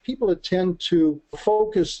people that tend to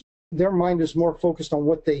focus, their mind is more focused on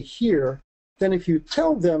what they hear than if you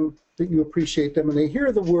tell them that you appreciate them and they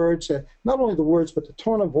hear the words, not only the words, but the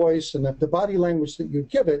tone of voice and the body language that you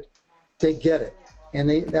give it, they get it. And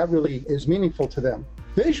that really is meaningful to them.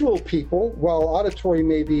 Visual people, while auditory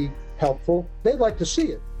may be helpful, they like to see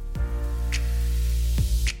it.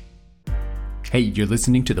 Hey, you're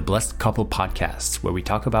listening to the Blessed Couple Podcast, where we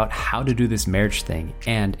talk about how to do this marriage thing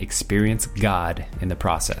and experience God in the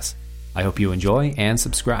process. I hope you enjoy and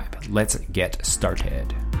subscribe. Let's get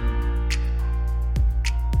started.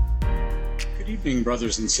 Good evening,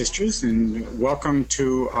 brothers and sisters, and welcome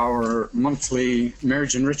to our monthly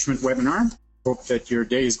marriage enrichment webinar. Hope that your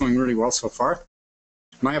day is going really well so far.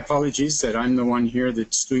 My apologies that I'm the one here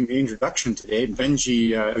that's doing the introduction today.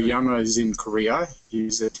 Benji Oyama is in Korea.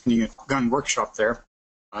 He's attending a gun workshop there,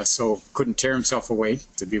 so couldn't tear himself away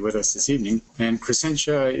to be with us this evening. And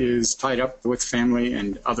Crescentia is tied up with family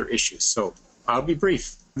and other issues, so I'll be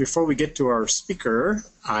brief. Before we get to our speaker,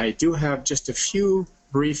 I do have just a few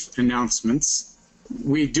brief announcements.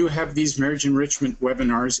 We do have these marriage enrichment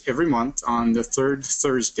webinars every month on the third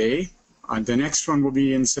Thursday. The next one will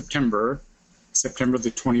be in September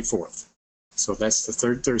the 24th. So that's the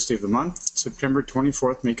third Thursday of the month, September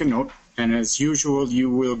 24th. Make a note. And as usual, you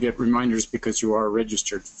will get reminders because you are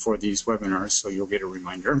registered for these webinars, so you'll get a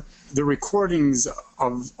reminder. The recordings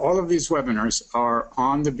of all of these webinars are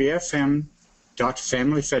on the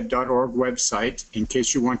bfm.familyfed.org website in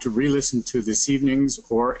case you want to re-listen to this evening's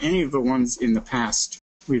or any of the ones in the past.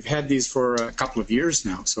 We've had these for a couple of years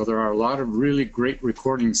now, so there are a lot of really great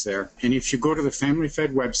recordings there. And if you go to the Family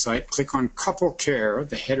Fed website, click on Couple Care,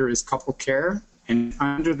 the header is Couple Care, and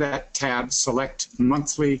under that tab, select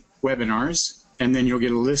Monthly Webinars, and then you'll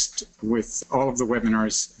get a list with all of the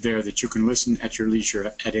webinars there that you can listen at your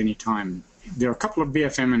leisure at any time. There are a couple of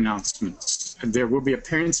BFM announcements. There will be a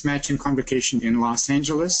parents' matching convocation in Los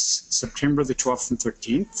Angeles, September the 12th and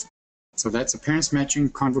 13th. So that's a parents matching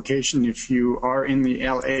convocation. If you are in the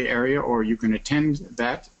LA area or you can attend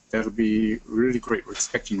that, that'll be really great. We're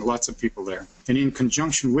expecting lots of people there. And in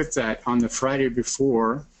conjunction with that, on the Friday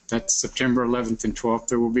before, that's September 11th and 12th,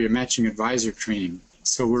 there will be a matching advisor training.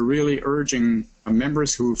 So we're really urging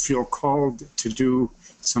members who feel called to do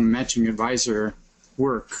some matching advisor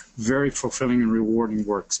work, very fulfilling and rewarding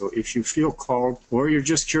work. So if you feel called or you're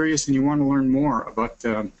just curious and you want to learn more about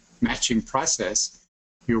the matching process,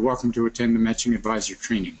 you're welcome to attend the Matching Advisor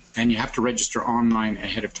Training. And you have to register online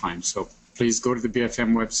ahead of time. So please go to the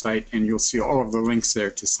BFM website and you'll see all of the links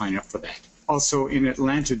there to sign up for that. Also in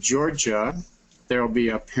Atlanta, Georgia, there will be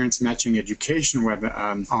a Parents Matching Education web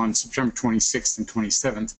on September 26th and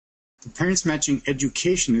 27th. The Parents Matching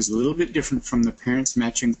Education is a little bit different from the Parents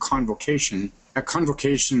Matching Convocation. A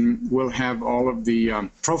convocation will have all of the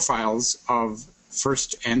profiles of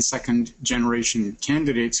first and second generation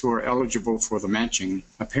candidates who are eligible for the matching.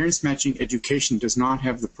 A Parents Matching Education does not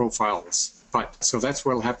have the profiles, so that's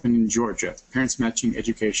what will happen in Georgia. Parents Matching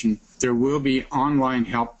Education, there will be online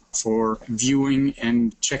help for viewing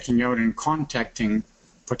and checking out and contacting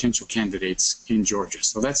potential candidates in Georgia.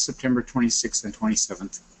 So that's September 26th and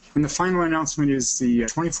 27th. And the final announcement is the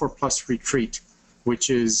 24 Plus Retreat, which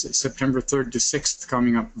is September 3rd to 6th,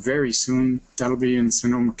 coming up very soon. That'll be in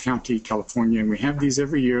Sonoma County, California. And we have these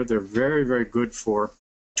every year. They're very, very good for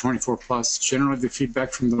 24 plus. Generally, the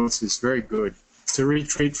feedback from those is very good. It's a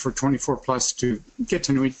retreat for 24 plus to get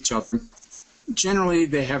to know each other. Generally,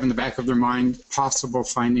 they have in the back of their mind possible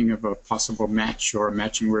finding of a possible match or a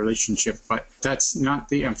matching relationship, but that's not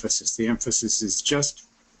the emphasis. The emphasis is just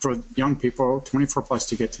for young people, 24 plus,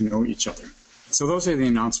 to get to know each other. So those are the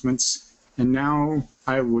announcements. And now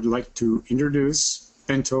I would like to introduce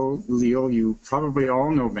Bento Leal. You probably all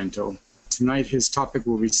know Bento. Tonight his topic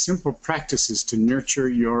will be simple practices to nurture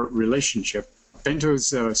your relationship. Bento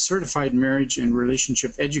is a certified marriage and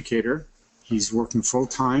relationship educator. He's working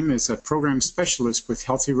full-time as a program specialist with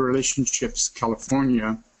Healthy Relationships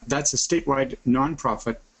California. That's a statewide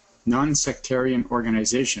nonprofit, non-sectarian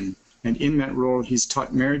organization. And in that role, he's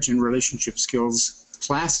taught marriage and relationship skills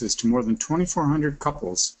classes to more than 2,400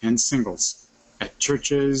 couples and singles at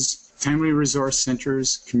churches, family resource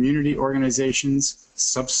centers, community organizations,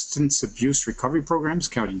 substance abuse recovery programs,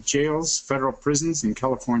 county jails, federal prisons in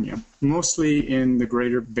California, mostly in the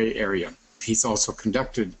greater Bay Area. He's also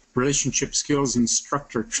conducted relationship skills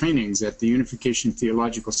instructor trainings at the Unification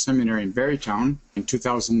Theological Seminary in Barrytown in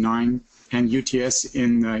 2009 and UTS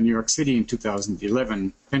in New York City in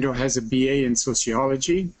 2011. Bento has a BA in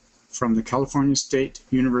sociology from the California State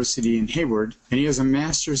University in Hayward, and he has a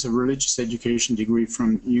Master's of Religious Education degree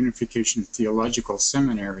from Unification Theological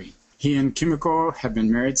Seminary. He and Kimiko have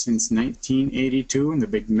been married since 1982 in the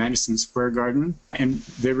big Madison Square Garden, and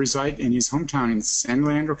they reside in his hometown in San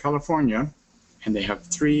Leandro, California, and they have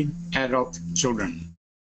 3 adult children.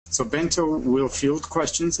 So Bento will field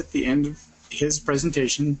questions at the end of his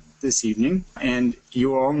presentation this evening, and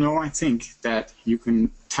you all know, I think, that you can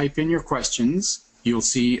type in your questions. You'll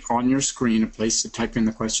see on your screen a place to type in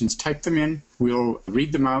the questions. Type them in. We'll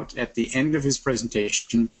read them out at the end of his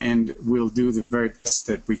presentation, and we'll do the very best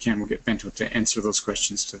that we can. We'll get Bento to answer those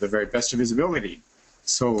questions to the very best of his ability.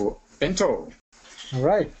 So, Bento. All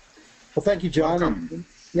right. Well, thank you, John. Welcome.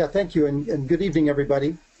 Yeah, thank you, and good evening,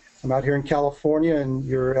 everybody. I'm out here in California, and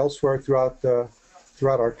you're elsewhere throughout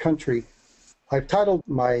our country. I've titled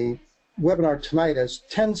my webinar tonight as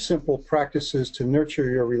 10 Simple Practices to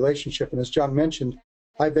Nurture Your Relationship. And as John mentioned,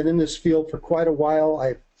 I've been in this field for quite a while.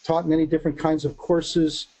 I've taught many different kinds of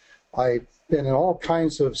courses. I've been in all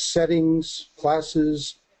kinds of settings,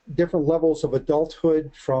 classes, different levels of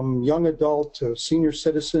adulthood, from young adult to senior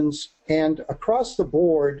citizens. And across the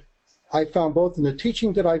board, I found both in the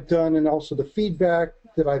teaching that I've done and also the feedback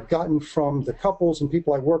that I've gotten from the couples and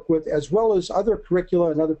people I work with, as well as other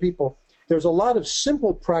curricula and other people, there's a lot of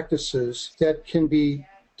simple practices that can be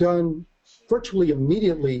done virtually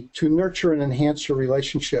immediately to nurture and enhance your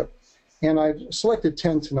relationship. And I've selected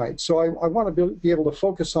 10 tonight. So I want to be able to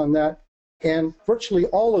focus on that. And virtually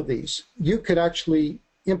all of these you could actually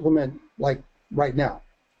implement like right now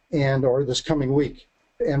or this coming week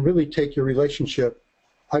and really take your relationship,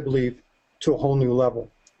 I believe, to a whole new level.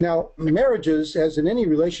 Now, marriages, as in any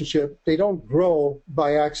relationship, they don't grow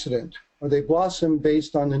by accident, or they blossom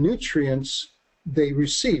based on the nutrients they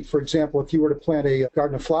receive. For example, if you were to plant a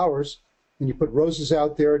garden of flowers and you put roses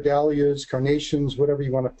out there, dahlias, carnations, whatever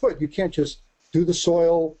you want to put, you can't just do the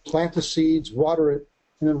soil, plant the seeds, water it,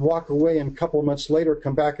 and then walk away and a couple of months later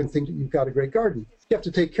come back and think that you've got a great garden. You have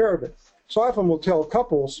to take care of it. So often we'll tell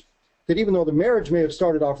couples that even though the marriage may have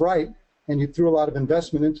started off right and you threw a lot of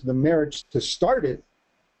investment into the marriage to start it,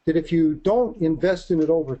 that if you don't invest in it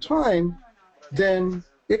over time, then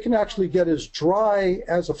it can actually get as dry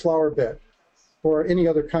as a flower bed or any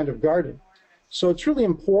other kind of garden. So it's really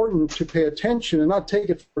important to pay attention and not take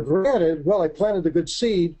it for granted. Well, I planted a good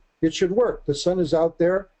seed, it should work. The sun is out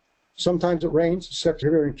there. Sometimes it rains, except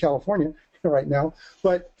here in California right now,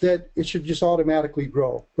 but that it should just automatically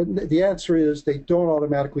grow. But the answer is they don't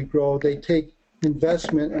automatically grow. They take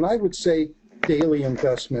investment, and I would say daily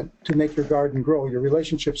investment, to make your garden grow, your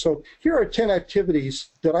relationship. So here are 10 activities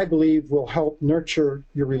that I believe will help nurture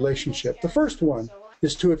your relationship. The first one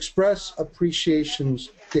is to express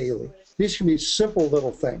appreciations daily. These can be simple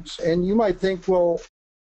little things. And you might think, well,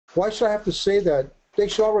 why should I have to say that? They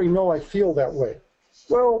should already know I feel that way.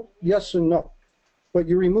 Well, yes and no. But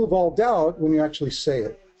you remove all doubt when you actually say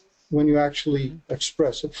it, when you actually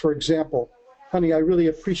express it. For example, honey, I really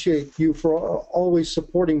appreciate you for always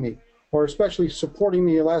supporting me, or especially supporting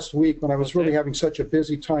me last week when I was really having such a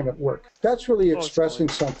busy time at work. That's really expressing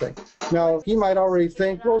something. Now, he might already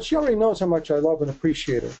think, well, she already knows how much I love and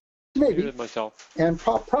appreciate her. Maybe, and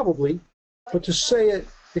probably, but to say it,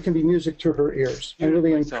 it can be music to her ears and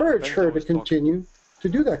really encourage her to continue to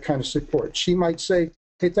do that kind of support. She might say,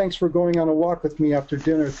 hey, thanks for going on a walk with me after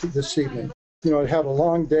dinner this evening. You know, I had a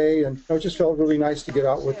long day and it just felt really nice to get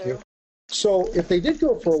out with you. So if they did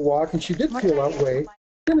go for a walk and she did feel that way,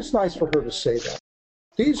 then it's nice for her to say that.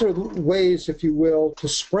 These are ways, if you will, to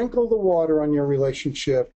sprinkle the water on your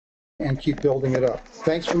relationship and keep building it up.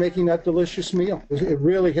 Thanks for making that delicious meal. It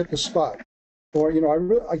really hit the spot. Or, you know,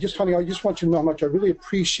 honey, I just want you to know how much I really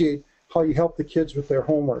appreciate how you helped the kids with their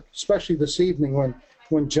homework, especially this evening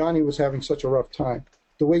when Johnny was having such a rough time.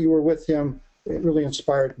 The way you were with him, it really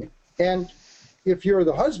inspired me. And if you're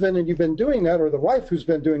the husband and you've been doing that, or the wife who's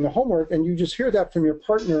been doing the homework, and you just hear that from your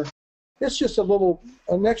partner, it's just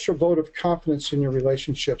an extra vote of confidence in your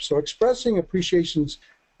relationship. So expressing appreciations,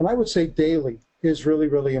 and I would say daily, is really,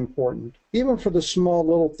 really important. Even for the small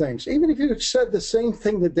little things. Even if you said the same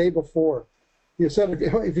thing the day before. If you said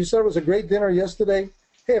it was a great dinner yesterday,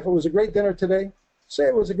 hey, if it was a great dinner today, say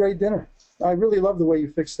it was a great dinner. I really love the way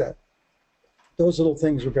you fixed that. Those little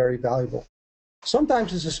things are very valuable.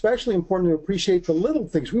 Sometimes it's especially important to appreciate the little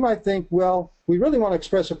things. We might think, well, we really want to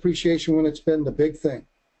express appreciation when it's been the big thing.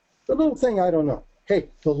 The little thing, I don't know. Hey,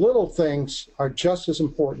 the little things are just as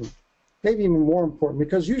important, maybe even more important,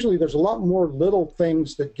 because usually there's a lot more little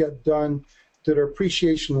things that get done that are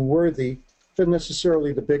appreciation worthy than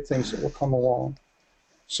necessarily the big things that will come along.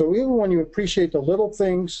 So even when you appreciate the little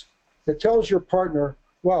things, it tells your partner,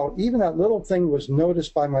 wow, even that little thing was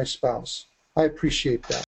noticed by my spouse. I appreciate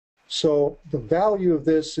that. So the value of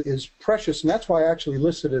this is precious, and that's why I actually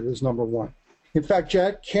listed it as number one. In fact,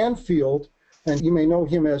 Jack Canfield, and you may know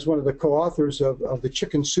him as one of the co-authors of the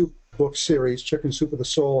Chicken Soup book series, Chicken Soup of the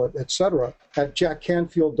Soul, etc. At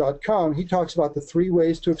jackcanfield.com, he talks about the 3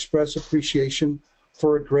 ways to express appreciation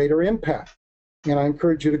for a greater impact. And I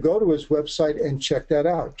encourage you to go to his website and check that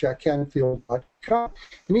out, jackcanfield.com.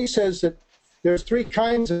 And he says that there's 3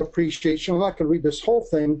 kinds of appreciation. I'm not going to read this whole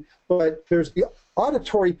thing, but there's the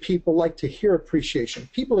auditory people like to hear appreciation.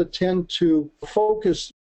 People that tend to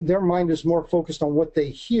focus, their mind is more focused on what they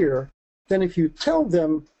hear than if you tell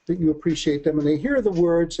them that you appreciate them and they hear the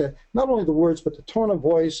words, not only the words, but the tone of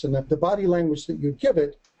voice and the body language that you give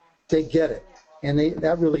it, they get it. And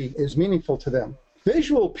that really is meaningful to them.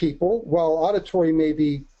 Visual people, while auditory may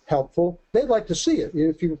be helpful, they'd like to see it.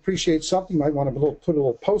 If you appreciate something, you might want to put a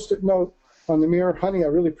little Post-it note on the mirror. Honey, I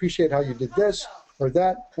really appreciate how you did this or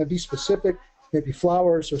that. And be specific, maybe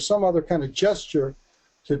flowers or some other kind of gesture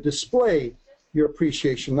to display your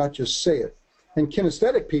appreciation, not just say it. And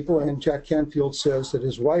kinesthetic people, and Jack Canfield says that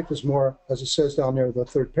his wife is more, as it says down there in the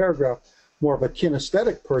 3rd paragraph, more of a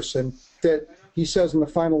kinesthetic person, that he says in the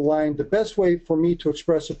final line, the best way for me to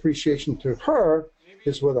express appreciation to her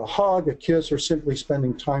is with a hug, a kiss, or simply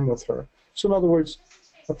spending time with her. So in other words,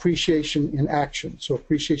 appreciation in action. So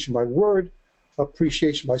appreciation by word,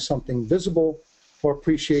 appreciation by something visible, or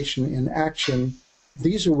appreciation in action.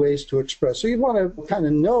 These are ways to express. So you want to kind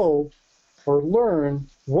of know or learn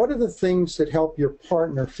what are the things that help your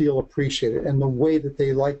partner feel appreciated and the way that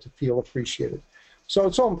they like to feel appreciated. So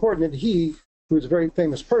it's so important that he, who is a very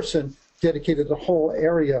famous person, dedicated the whole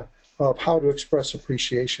area of how to express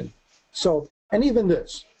appreciation. So, and even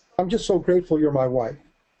this, I'm just so grateful you're my wife.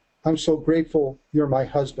 I'm so grateful you're my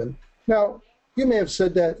husband. Now, you may have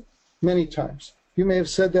said that many times. You may have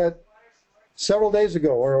said that several days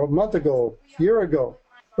ago or a month ago, a year ago.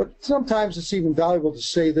 But sometimes it's even valuable to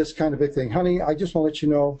say this kind of a thing. Honey, I just want to let you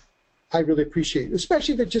know I really appreciate it,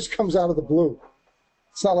 especially if it just comes out of the blue.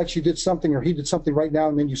 It's not like she did something or he did something right now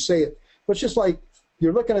and then you say it. But it's just like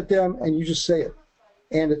you're looking at them and you just say it.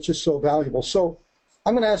 And it's just so valuable. So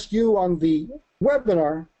I'm going to ask you on the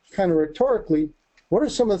webinar, kind of rhetorically, what are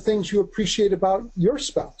some of the things you appreciate about your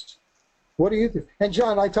spouse? What do you do? And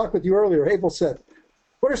John, I talked with you earlier. Abel said,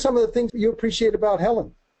 what are some of the things you appreciate about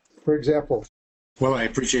Helen, for example? Well, I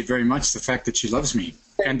appreciate very much the fact that she loves me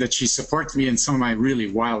and that she supports me in some of my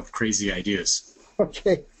really wild, crazy ideas.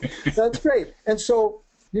 Okay, that's great. And so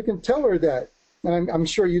you can tell her that, and I'm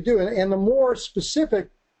sure you do. And the more specific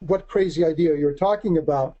what crazy idea you're talking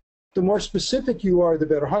about, the more specific you are, the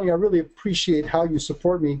better. Honey, I really appreciate how you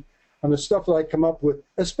support me on the stuff that I come up with,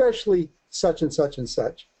 especially such and such and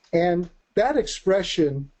such. And that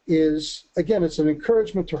expression is, again, it's an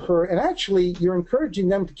encouragement to her. And actually, you're encouraging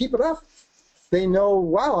them to keep it up. They know,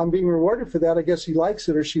 wow, I'm being rewarded for that. I guess he likes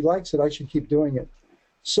it or she likes it. I should keep doing it.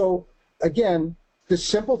 So, again, it's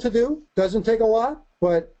simple to do. Doesn't take a lot,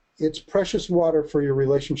 but it's precious water for your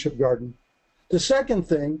relationship garden. The second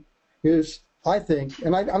thing is, I think,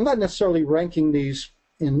 and I'm not necessarily ranking these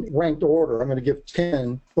in ranked order. I'm going to give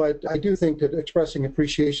 10, but I do think that expressing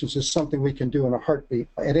appreciations is something we can do in a heartbeat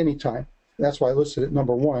at any time. That's why I listed it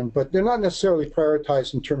number 1, but they're not necessarily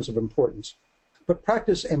prioritized in terms of importance. But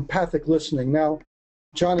practice empathic listening. Now,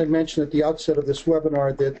 John had mentioned at the outset of this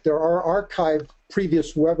webinar that there are archived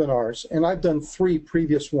previous webinars, and I've done 3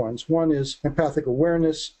 previous ones. One is empathic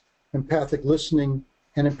awareness, empathic listening,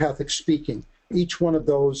 and empathic speaking. Each one of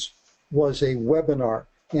those was a webinar.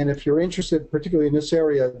 And if you're interested, particularly in this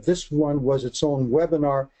area, this one was its own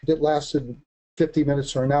webinar that lasted 50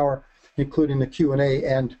 minutes or an hour, including the Q&A,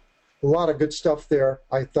 and a lot of good stuff there,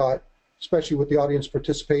 I thought, especially with the audience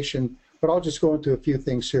participation. But I'll just go into a few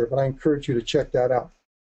things here, but I encourage you to check that out.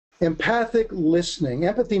 Empathic listening.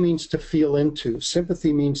 Empathy means to feel into.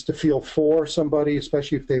 Sympathy means to feel for somebody,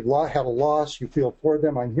 especially if they've had a loss. You feel for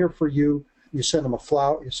them. I'm here for you. You send them a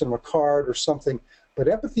flower, you send them a card or something. But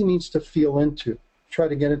empathy means to feel into, try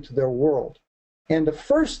to get into their world. And the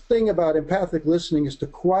first thing about empathic listening is to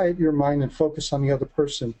quiet your mind and focus on the other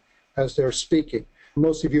person as they're speaking.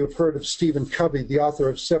 Most of you have heard of Stephen Covey, the author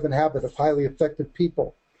of 7 Habits of Highly Effective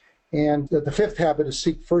People. And the 5th habit is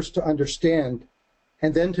seek first to understand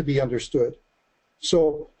and then to be understood.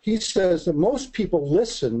 So he says that most people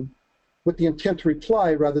listen with the intent to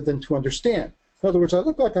reply rather than to understand. In other words, I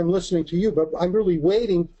look like I'm listening to you, but I'm really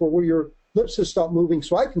waiting for where your lips to stop moving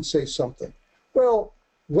so I can say something. Well,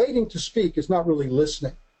 waiting to speak is not really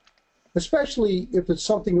listening, especially if it's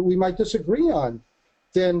something that we might disagree on.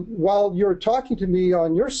 Then while you're talking to me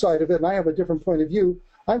on your side of it and I have a different point of view,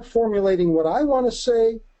 I'm formulating what I want to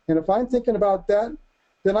say. And if I'm thinking about that,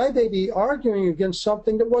 then I may be arguing against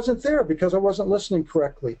something that wasn't there because I wasn't listening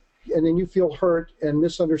correctly. And then you feel hurt and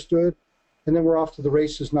misunderstood. and then we're off to the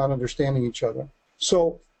races not understanding each other.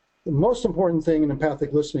 So the most important thing in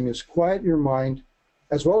empathic listening is quiet your mind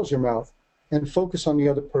as well as your mouth and focus on the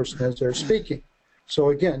other person as they're speaking. So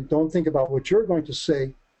again, don't think about what you're going to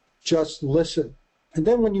say, just listen. And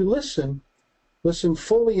then when you listen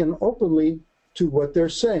fully and openly to what they're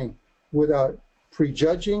saying without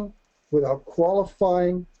prejudging, without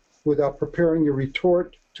qualifying, without preparing your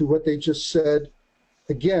retort to what they just said.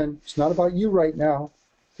 Again, it's not about you right now,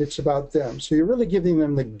 it's about them. So you're really giving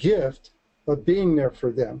them the gift of being there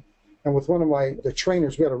for them. And with one of the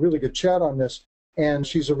trainers, we had a really good chat on this, and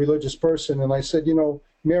she's a religious person, and I said,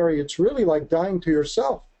 Mary, it's really like dying to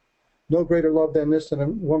yourself. No greater love than this, than a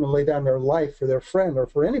woman lay down their life for their friend or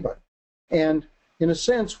for anybody. And in a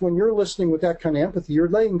sense, when you're listening with that kind of empathy, you're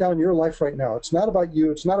laying down your life right now. It's not about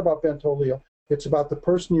you. It's not about Bento, Leal. It's about the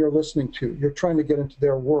person you're listening to. You're trying to get into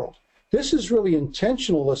their world. This is really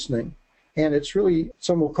intentional listening, and it's really,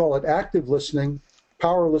 some will call it active listening,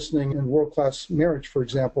 power listening in world-class marriage, for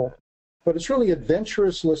example. But it's really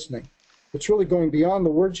adventurous listening. It's really going beyond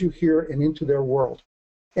the words you hear and into their world.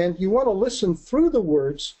 And you want to listen through the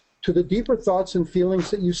words to the deeper thoughts and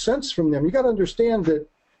feelings that you sense from them. You got to understand that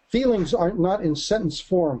feelings are not in sentence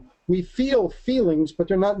form. We feel feelings, but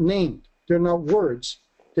they're not named. They're not words.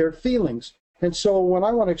 They're feelings. And so when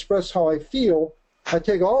I want to express how I feel, I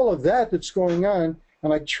take all of that that's going on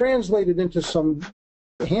and I translate it into some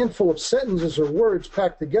handful of sentences or words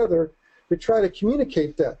packed together to try to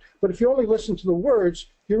communicate that. But if you only listen to the words,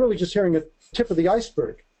 you're really just hearing a tip of the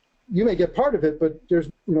iceberg. You may get part of it, but there's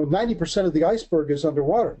 90% of the iceberg is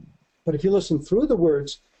underwater. But if you listen through the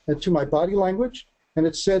words and to my body language, and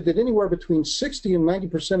it's said that anywhere between 60 and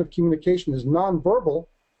 90% of communication is nonverbal.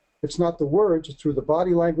 It's not the words, it's through the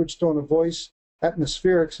body language, tone of voice,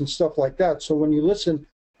 atmospherics, and stuff like that. So when you listen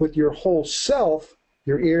with your whole self,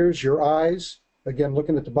 your ears, your eyes, again,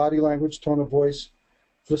 looking at the body language, tone of voice,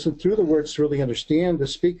 listen through the words to really understand the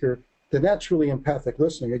speaker, then that's really empathic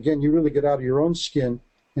listening. Again, you really get out of your own skin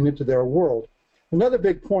and into their world. Another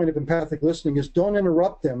big point of empathic listening is don't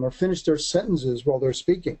interrupt them or finish their sentences while they're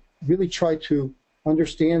speaking. Really try to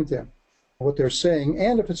understand them, what they're saying.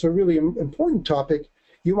 And if it's a really important topic,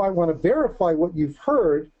 you might want to verify what you've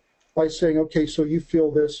heard by saying, okay, so you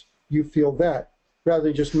feel this, you feel that, rather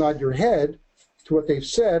than just nod your head to what they've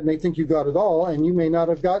said and they think you got it all and you may not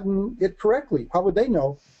have gotten it correctly. How would they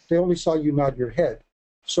know? They only saw you nod your head.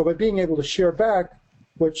 So by being able to share back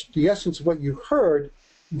the essence of what you heard,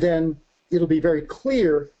 then it'll be very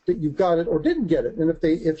clear that you got it or didn't get it. And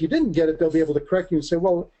if you didn't get it, they'll be able to correct you and say,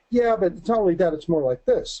 well, yeah, but it's not only that, it's more like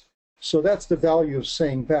this. So that's the value of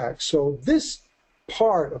saying back. So this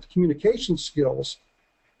part of communication skills,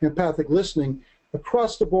 empathic listening,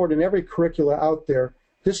 across the board in every curricula out there,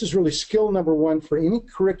 this is really skill number one for any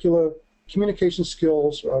curricula, communication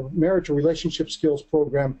skills, marriage or relationship skills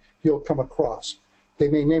program you'll come across. They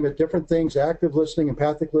may name it different things, active listening,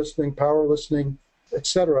 empathic listening, power listening,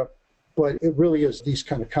 etc. But it really is these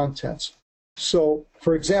kind of contents. So,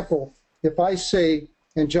 for example, if I say,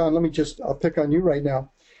 and John, I'll pick on you right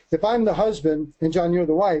now. If I'm the husband, and John, you're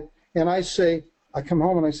the wife, and I come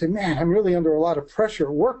home and I say, man, I'm really under a lot of pressure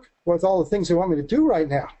at work with all the things they want me to do right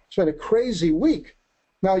now. It's been a crazy week.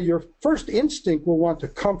 Now, your first instinct will want to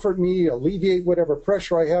comfort me, alleviate whatever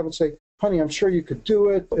pressure I have and say, honey, I'm sure you could do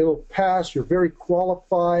it. It'll pass. You're very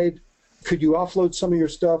qualified. Could you offload some of your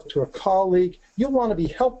stuff to a colleague? You'll want to be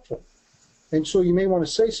helpful. And so you may want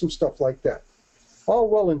to say some stuff like that. All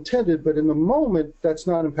well intended, but in the moment, that's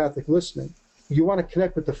not empathic listening. You want to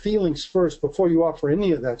connect with the feelings first before you offer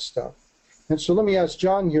any of that stuff. And so let me ask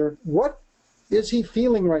John here, what is he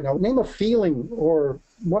feeling right now? Name a feeling or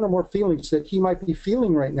one or more feelings that he might be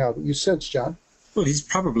feeling right now that you sense, John. Well, he's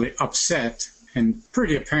probably upset and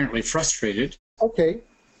pretty apparently frustrated. Okay,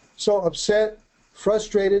 so upset,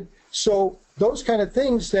 frustrated. So those kind of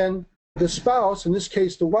things, then the spouse, in this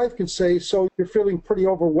case the wife, can say, so you're feeling pretty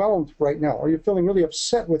overwhelmed right now, or you're feeling really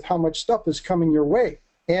upset with how much stuff is coming your way.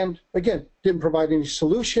 And again, didn't provide any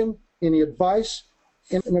solution, any advice,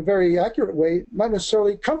 in a very accurate way, not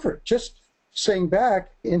necessarily comfort, just saying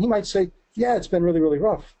back, and he might say, yeah, it's been really, really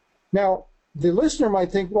rough. Now, the listener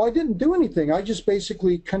might think, well, I didn't do anything. I just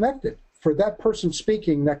basically connected. For that person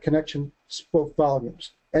speaking, that connection spoke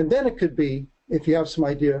volumes. And then it could be, if you have some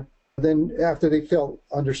idea, then after they feel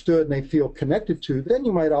understood and they feel connected to, then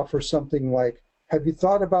you might offer something like, have you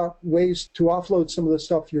thought about ways to offload some of the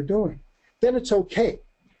stuff you're doing? Then it's okay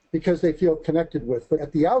because they feel connected with. But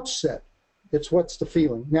at the outset, it's what's the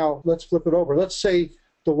feeling. Now, let's flip it over. Let's say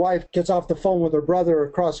the wife gets off the phone with her brother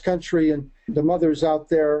across country and the mother's out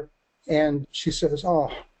there and she says,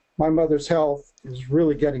 oh, my mother's health is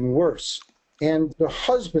really getting worse. And the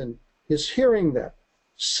husband is hearing that,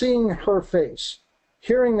 seeing her face,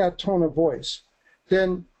 hearing that tone of voice,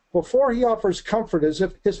 then before he offers comfort, as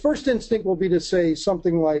if his first instinct will be to say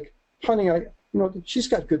something like, honey, she's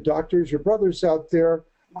got good doctors, your brother's out there,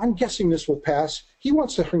 I'm guessing this will pass. He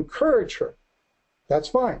wants to encourage her. That's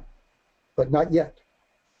fine, but not yet.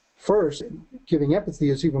 First, giving empathy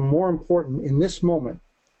is even more important in this moment,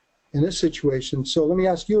 in this situation. So let me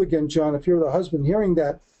ask you again, John, if you're the husband hearing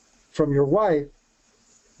that from your wife,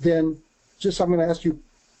 then I'm going to ask you,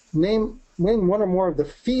 name one or more of the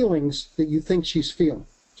feelings that you think she's feeling.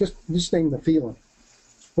 Just name the feeling.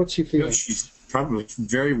 What's she feeling? She's probably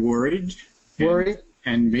very worried. Worried?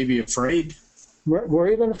 And maybe afraid.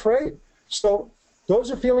 Worried and afraid. So those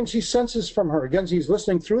are feelings he senses from her. Again, he's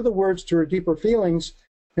listening through the words to her deeper feelings.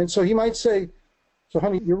 And so he might say, so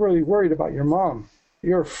honey, you're really worried about your mom.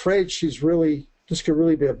 You're afraid this could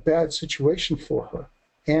really be a bad situation for her.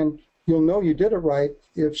 And you'll know you did it right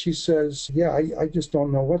if she says, yeah, I just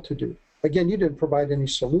don't know what to do. Again, you didn't provide any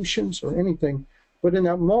solutions or anything, but in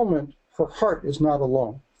that moment, her heart is not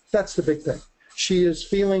alone. That's the big thing. She is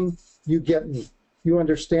feeling, you get me, you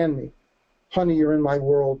understand me. Honey, you're in my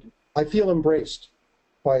world. I feel embraced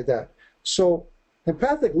by that. So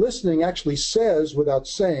empathic listening actually says, without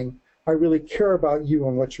saying, I really care about you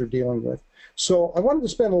and what you're dealing with. So I wanted to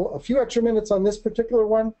spend a few extra minutes on this particular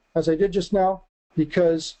one, as I did just now,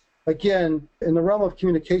 because, again, in the realm of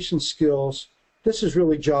communication skills, this is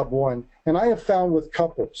really job one. And I have found with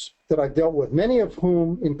couples that I've dealt with, many of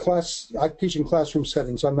whom I teach in classroom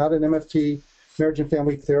settings. I'm not an MFT, marriage and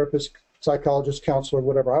family therapist, psychologist, counselor,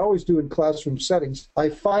 whatever. I always do in classroom settings. I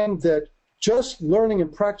find that just learning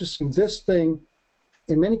and practicing this thing,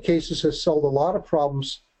 in many cases, has solved a lot of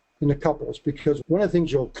problems in the couples, because one of the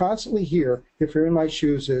things you'll constantly hear if you're in my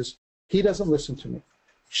shoes is, he doesn't listen to me.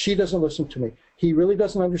 She doesn't listen to me. He really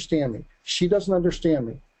doesn't understand me. She doesn't understand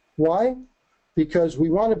me. Why? Because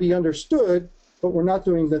we want to be understood, but we're not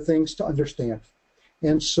doing the things to understand.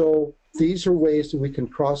 And so these are ways that we can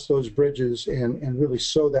cross those bridges and really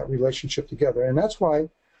sew that relationship together. And that's why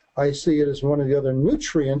I see it as one of the other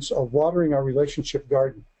nutrients of watering our relationship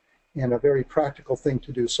garden, and a very practical thing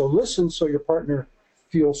to do. So listen so your partner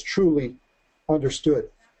feels truly understood.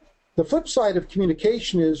 The flip side of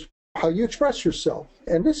communication is how you express yourself.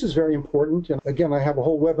 And this is very important. And again, I have a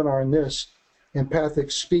whole webinar on this.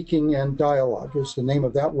 Empathic Speaking and Dialogue is the name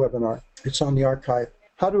of that webinar. It's on the archive.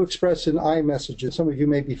 How to express in iMessages. Some of you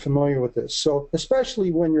may be familiar with this. So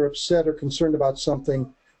especially when you're upset or concerned about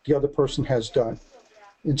something the other person has done,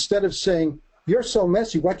 instead of saying, you're so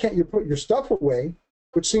messy, why can't you put your stuff away?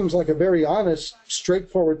 Which seems like a very honest,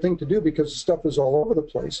 straightforward thing to do because the stuff is all over the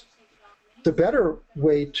place. The better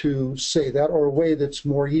way to say that, or a way that's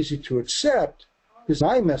more easy to accept, is an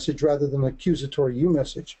I message rather than an accusatory you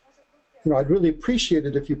message. I'd really appreciate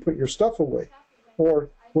it if you put your stuff away. Or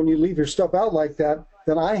when you leave your stuff out like that,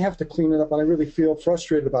 then I have to clean it up, and I really feel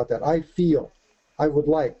frustrated about that. I would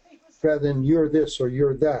like, rather than you're this or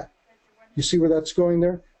you're that. You see where that's going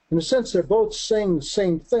there? In a sense, they're both saying the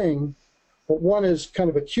same thing, but one is kind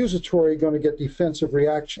of accusatory, going to get defensive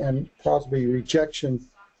reaction and possibly rejection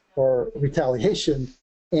or retaliation,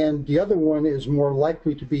 and the other one is more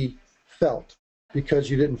likely to be felt because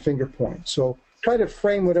you didn't finger point. So try to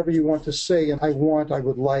frame whatever you want to say, and I want, I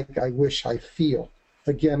would like, I wish, I feel.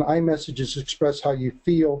 Again, iMessages express how you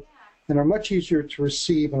feel and are much easier to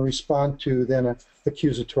receive and respond to than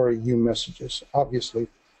accusatory you messages. Obviously,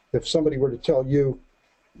 if somebody were to tell you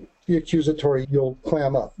the accusatory, you'll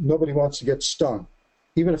clam up. Nobody wants to get stung,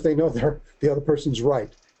 even if they know the other person's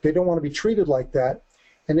right. They don't want to be treated like that,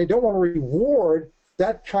 and they don't want to reward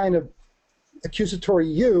that kind of accusatory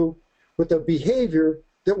you with a behavior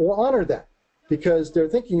that will honor that, because their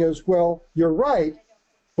thinking is, well, you're right,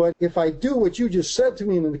 but if I do what you just said to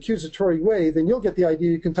me in an accusatory way, then you'll get the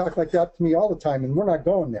idea you can talk like that to me all the time, and we're not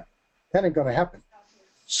going there. That ain't going to happen.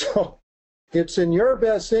 So it's in your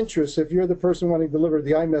best interest, if you're the person wanting to deliver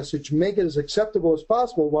the iMessage, make it as acceptable as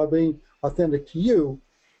possible while being authentic to you,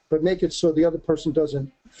 but make it so the other person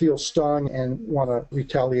doesn't feel stung and want to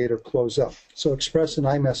retaliate or close up. So express in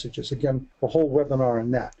iMessages. Again, a whole webinar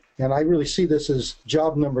on that. And I really see this as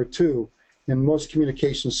job number 2 in most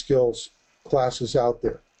communication skills classes out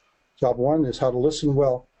there. Job 1 is how to listen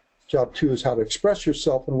well. Job 2 is how to express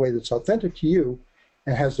yourself in a way that's authentic to you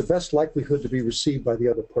and has the best likelihood to be received by the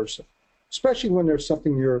other person, especially when there's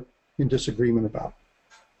something you're in disagreement about.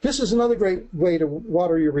 This is another great way to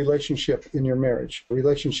water your relationship in your marriage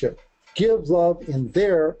relationship. Give love in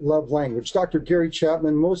their love language. Dr. Gary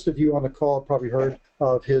Chapman, most of you on the call have probably heard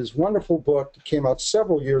of his wonderful book that came out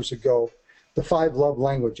several years ago, The 5 Love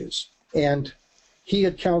Languages. And he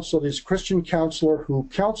had counseled his Christian counselor who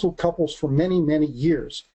counseled couples for many, many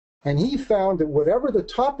years. And he found that whatever the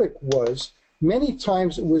topic was, many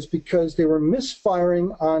times it was because they were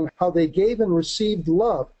misfiring on how they gave and received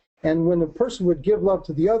love. And when a person would give love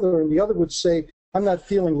to the other and the other would say, I'm not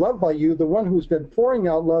feeling loved by you, the one who's been pouring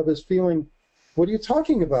out love is feeling, what are you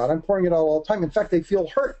talking about? I'm pouring it out all the time. In fact, they feel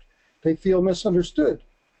hurt. They feel misunderstood.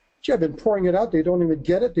 Gee, I've been pouring it out. They don't even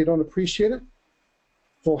get it. They don't appreciate it.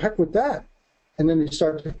 Well, heck with that. And then they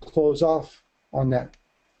start to close off on that.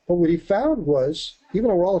 But what he found was, even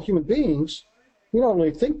though we're all human beings, we not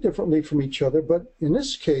only think differently from each other, but in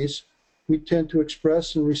this case, we tend to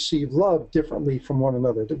express and receive love differently from one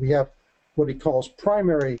another. That we have what he calls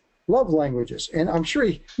primary love languages. And I'm sure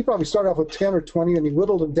he probably started off with 10 or 20, and he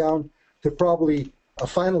whittled them down to probably a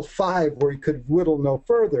final 5 where he could whittle no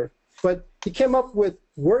further. But he came up with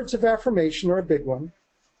words of affirmation, are a big one.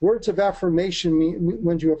 Words of affirmation mean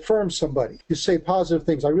when you affirm somebody. You say positive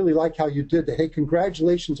things. I really like how you did that. Hey,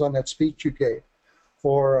 congratulations on that speech you gave.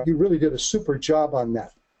 Or you really did a super job on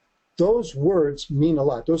that. Those words mean a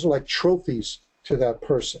lot. Those are like trophies to that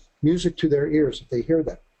person. Music to their ears if they hear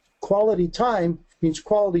that. Quality time means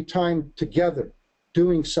quality time together,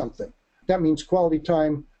 doing something. That means quality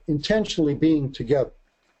time intentionally being together,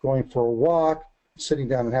 going for a walk, sitting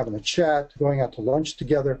down and having a chat, going out to lunch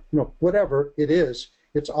together, whatever it is,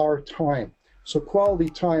 it's our time. So quality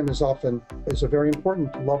time is a very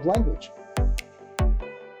important love language.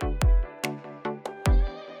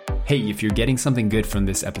 Hey, if you're getting something good from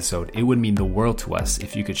this episode, it would mean the world to us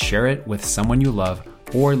if you could share it with someone you love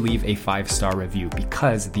or leave a 5-star review,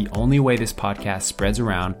 because the only way this podcast spreads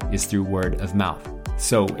around is through word of mouth.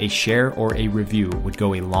 So a share or a review would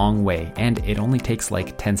go a long way, and it only takes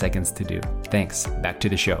like 10 seconds to do. Thanks. Back to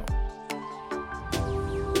the show.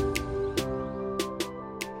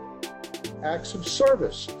 Acts of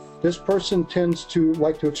service. This person tends to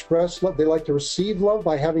like to express love. They like to receive love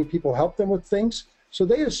by having people help them with things. So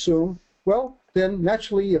they assume, well, then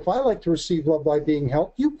naturally, if I like to receive love by being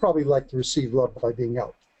helped, you probably like to receive love by being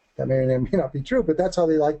helped. That may or may not be true, but that's how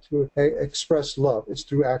they like to express love. It's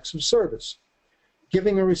through acts of service.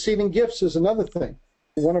 Giving and receiving gifts is another thing.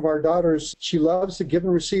 One of our daughters, she loves to give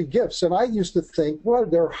and receive gifts. And I used to think, well,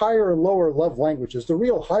 there are higher and lower love languages. The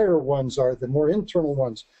real higher ones are the more internal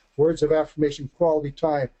ones, words of affirmation, quality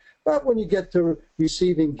time. But when you get to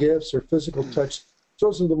receiving gifts or physical touch,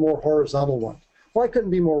 those are the more horizontal ones. Well, I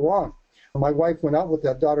couldn't be more wrong. My wife went out with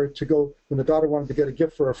that daughter to go, when the daughter wanted to get a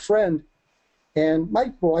gift for a friend, and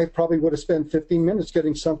my wife probably would have spent 15 minutes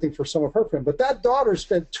getting something for some of her friends. But that daughter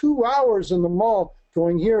spent 2 hours in the mall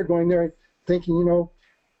going here, going there, thinking,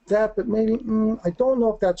 that, but maybe, I don't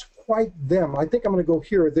know if that's quite them. I think I'm going to go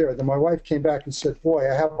here or there. Then my wife came back and said, boy,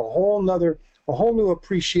 I have a whole new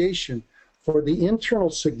appreciation for the internal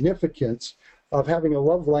significance of having a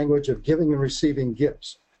love language of giving and receiving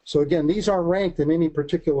gifts. So again, these aren't ranked in any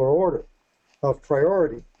particular order of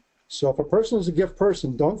priority. So if a person is a gift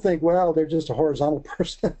person, don't think, well, they're just a horizontal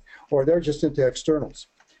person or they're just into externals.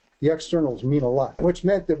 The externals mean a lot, which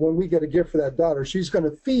meant that when we get a gift for that daughter,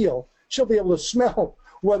 she'll be able to smell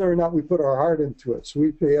whether or not we put our heart into it. So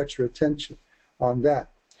we pay extra attention on that.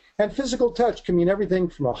 And physical touch can mean everything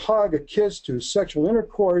from a hug, a kiss, to sexual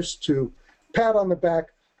intercourse, to pat on the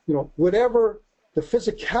back, whatever. The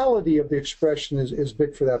physicality of the expression is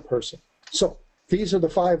big for that person. So these are the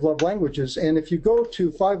 5 love languages. And if you go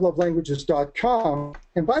to 5lovelanguages.com,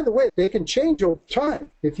 and by the way, they can change over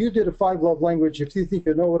time. If you did a 5 love language, if you think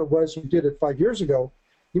you know what it was, you did it 5 years ago,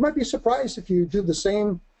 you might be surprised if you do the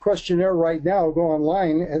same questionnaire right now. Go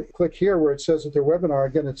online and click here where it says at their webinar.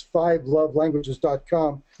 Again, it's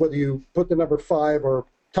 5lovelanguages.com. Whether you put the number 5 or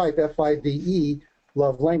type FIVE,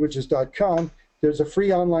 lovelanguages.com. There's a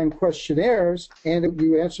free online questionnaires, and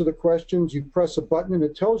you answer the questions, you press a button, and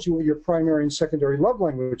it tells you what your primary and secondary love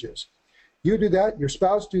language is. You do that, your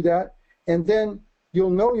spouse do that, and then you'll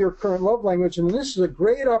know your current love language. And this is a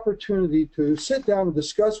great opportunity to sit down and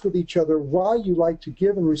discuss with each other why you like to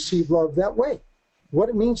give and receive love that way, what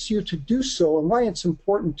it means to you to do so, and why it's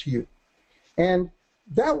important to you. And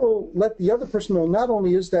that will let the other person know not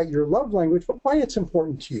only is that your love language, but why it's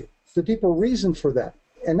important to you, the deeper reason for that.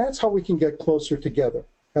 And that's how we can get closer together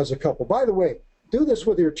as a couple. By the way, do this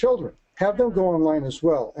with your children. Have them go online as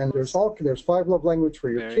well. And there's 5 love language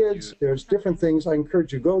for your kids. There's different things. I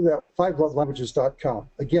encourage you to go to that 5lovelanguages.com.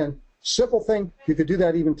 Again, simple thing. You could do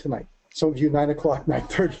that even tonight. Some of you 9 o'clock,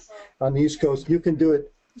 9:30 on the East Coast. You can do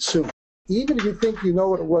it soon. Even if you think you know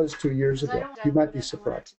what it was 2 years ago, you might be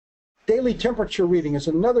surprised. Daily temperature reading is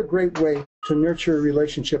another great way to nurture a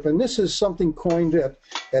relationship. And this is something coined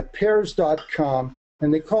at pairs.com.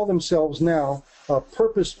 And they call themselves now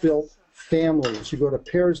purpose-built families. You go to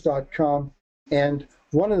pairs.com, and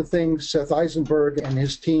one of the things Seth Eisenberg and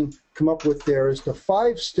his team come up with there is the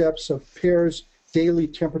 5 steps of Pairs daily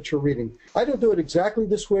temperature reading. I don't do it exactly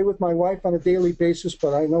this way with my wife on a daily basis,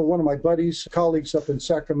 but I know one of my buddies, colleagues up in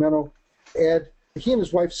Sacramento, Ed, he and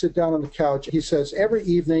his wife sit down on the couch. He says every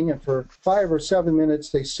evening, and for 5 or 7 minutes,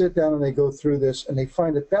 they sit down and they go through this, and they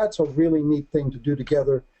find that that's a really neat thing to do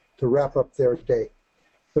together to wrap up their day.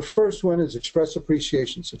 The first one is express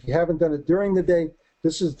appreciation. So if you haven't done it during the day,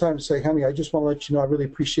 this is the time to say, honey, I just want to let you know I really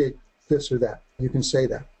appreciate this or that. You can say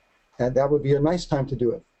that. And that would be a nice time to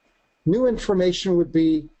do it. New information would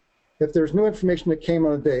be, if there's new information that came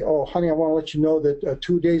on a day, oh, honey, I want to let you know that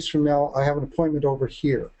 2 days from now, I have an appointment over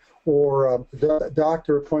here. Or the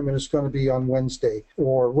doctor appointment is going to be on Wednesday.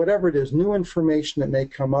 Or whatever it is, new information that may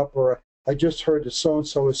come up. Or I just heard that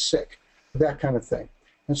so-and-so is sick. That kind of thing.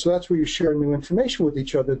 And so that's where you share new information with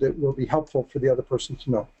each other that will be helpful for the other person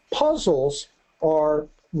to know. Puzzles are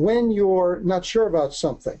when you're not sure about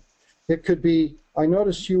something. It could be, I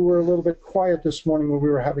noticed you were a little bit quiet this morning when we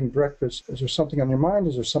were having breakfast. Is there something on your mind?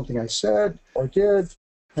 Is there something I said or did?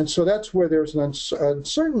 And so that's where there's an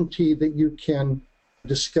uncertainty that you can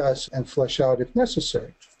discuss and flesh out if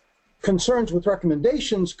necessary. Concerns with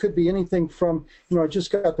recommendations could be anything from, I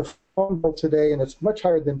just got the phone bill today and it's much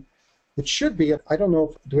higher than it should be. I don't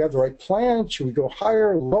know, do we have the right plan? Should we go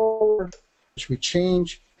higher, lower? Should we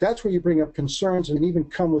change? That's where you bring up concerns and even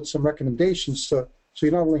come with some recommendations so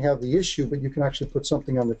you not only have the issue, but you can actually put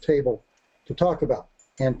something on the table to talk about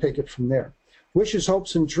and take it from there. Wishes,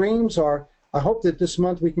 hopes, and dreams are, I hope that this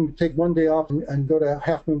month we can take 1 day off and go to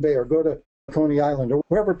Half Moon Bay or go to Coney Island or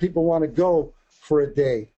wherever people want to go for a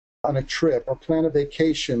day on a trip or plan a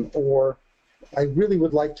vacation, or I really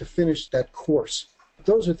would like to finish that course.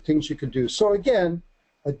 Those are the things you could do. So again,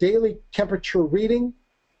 a daily temperature reading.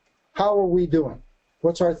 How are we doing?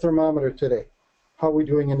 What's our thermometer today? How are we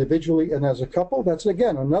doing individually and as a couple? That's,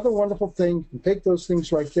 again, another wonderful thing. You can take those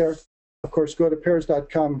things right there. Of course, go to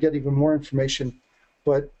pairs.com and get even more information.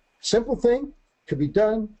 But simple thing could be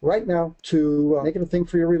done right now to make it a thing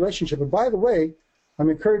for your relationship. And by the way, I'm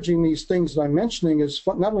encouraging these things that I'm mentioning is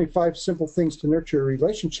not only 5 simple things to nurture a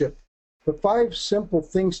relationship, but 5 simple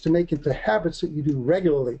things to make into habits that you do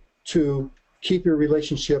regularly to keep your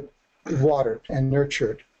relationship watered and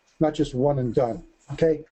nurtured, not just one and done,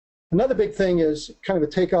 okay? Another big thing is kind of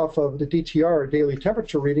a takeoff of the DTR, or daily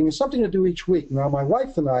temperature reading, is something to do each week. Now, my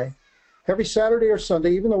wife and I, every Saturday or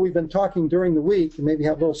Sunday, even though we've been talking during the week and maybe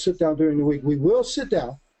have a little sit down during the week, we will sit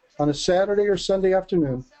down on a Saturday or Sunday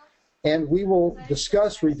afternoon and we will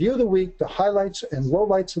discuss, review the week, the highlights and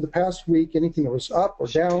lowlights of the past week, anything that was up or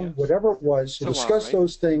down, whatever it was, we'll discuss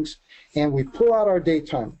those things, and we pull out our day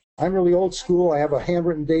timer. I'm really old school. I have a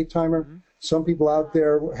handwritten day timer. Some people out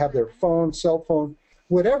there have their phone, cell phone.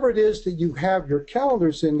 Whatever it is that you have your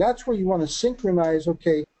calendars in, that's where you want to synchronize,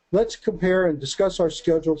 okay, let's compare and discuss our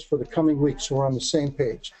schedules for the coming week so we're on the same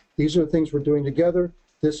page. These are the things we're doing together.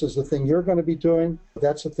 This is the thing you're going to be doing.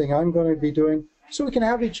 That's the thing I'm going to be doing. So we can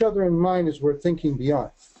have each other in mind as we're thinking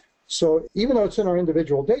beyond. So even though it's in our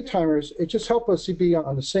individual day timers, it just helps us to be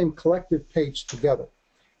on the same collective page together.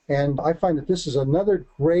 And I find that this is another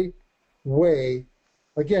great way,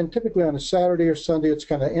 again, typically on a Saturday or Sunday, it's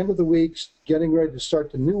kind of end of the week, getting ready to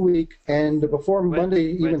start the new week. And before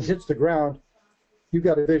Monday even hits the ground, you've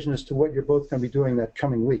got a vision as to what you're both going to be doing that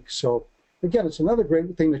coming week. So again, it's another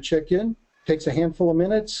great thing to check in. Takes a handful of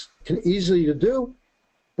minutes, easily to do.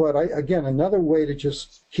 But again, another way to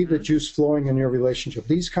just keep the juice flowing in your relationship.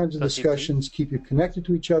 These kinds of discussions keep you connected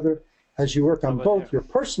to each other as you work on both your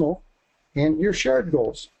personal and your shared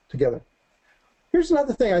goals together. Here's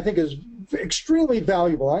another thing I think is extremely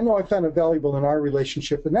valuable. I know I found it valuable in our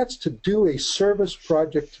relationship, and that's to do a service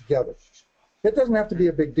project together. It doesn't have to be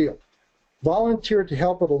a big deal. Volunteer to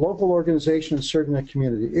help at a local organization and serve in the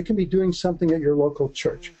community. It can be doing something at your local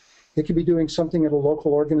church. It can be doing something at a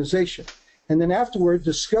local organization. And then afterward,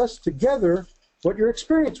 discuss together what your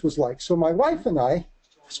experience was like. So my wife and I,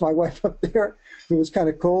 it's my wife up there, it was kind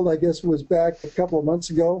of cold, I guess it was back a couple of months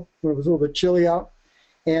ago when it was a little bit chilly out.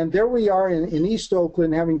 And there we are in East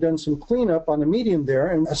Oakland, having done some cleanup on the median there.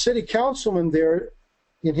 And a city councilman there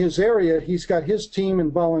in his area, he's got his team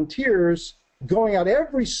and volunteers going out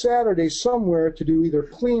every Saturday somewhere to do either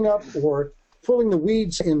cleanup or pulling the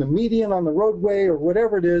weeds in the median on the roadway or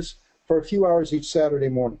whatever it is for a few hours each Saturday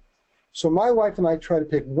morning. So my wife and I try to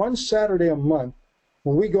pick one Saturday a month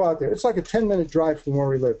when we go out there. It's like a 10-minute drive from where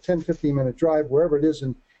we live, 10, 15-minute drive, wherever it is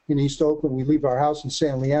in East Oakland. We leave our house in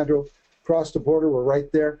San Leandro, cross the border, we're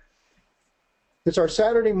right there. It's our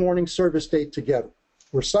Saturday morning service date together.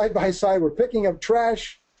 We're side by side, we're picking up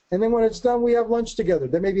trash, And then when it's done, we have lunch together.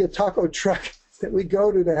 There may be a taco truck that we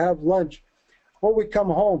go to have lunch. Or we come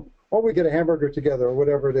home, or we get a hamburger together, or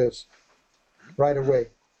whatever it is, right away.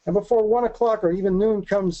 And before 1 o'clock or even noon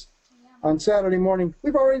comes on Saturday morning,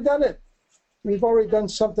 we've already done it. We've already done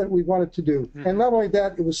something we wanted to do. And not only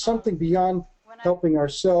that, it was something beyond helping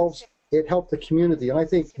ourselves. It helped the community. And I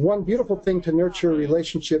think one beautiful thing to nurture a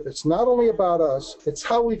relationship, it's not only about us, it's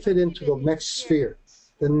how we fit into the next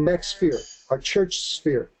sphere, our church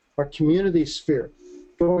sphere, our community sphere,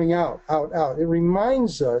 going out. It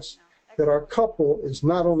reminds us that our couple is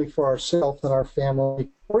not only for ourselves and our family,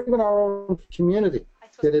 or even our own community,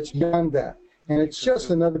 that it's beyond that. And it's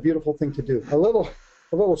just another beautiful thing to do. A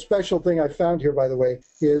little special thing I found here, by the way,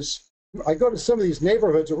 is I go to some of these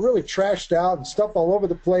neighborhoods that are really trashed out and stuff all over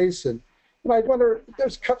the place, and I wonder,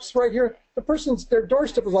 there's cups right here. Their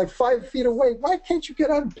doorstep is like 5 feet away. Why can't you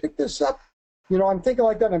get out and pick this up? I'm thinking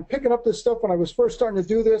like that. I'm picking up this stuff when I was first starting to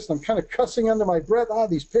do this. I'm kind of cussing under my breath.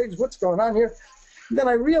 These pigs, what's going on here? And then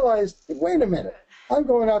I realized, wait a minute. I'm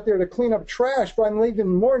going out there to clean up trash, but I'm leaving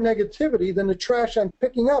more negativity than the trash I'm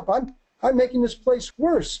picking up. I'm making this place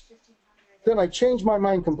worse. Then I changed my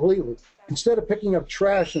mind completely. Instead of picking up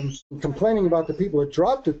trash and complaining about the people that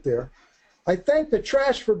dropped it there, I thank the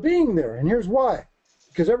trash for being there. And here's why.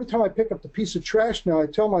 Because every time I pick up the piece of trash now, I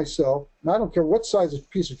tell myself, and I don't care what size of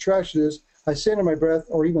piece of trash it is, I say under my breath,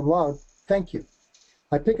 or even loud, thank you.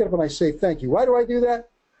 I pick it up and I say thank you. Why do I do that?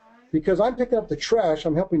 Because I'm picking up the trash,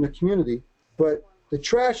 I'm helping the community, but the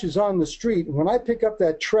trash is on the street. And when I pick up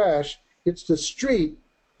that trash, it's the street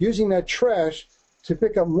using that trash to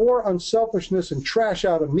pick up more unselfishness and trash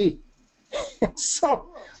out of me. And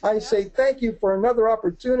so I say thank you for another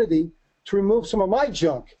opportunity to remove some of my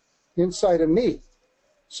junk inside of me.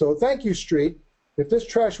 So thank you, street. If this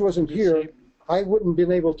trash wasn't here, I wouldn't have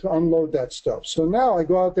been able to unload that stuff. So now I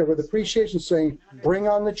go out there with appreciation saying, bring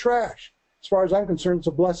on the trash. As far as I'm concerned, it's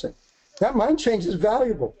a blessing. That mind change is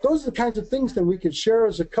valuable. Those are the kinds of things that we could share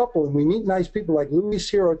as a couple. And we meet nice people like Luis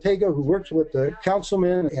here, Ortega, who works with the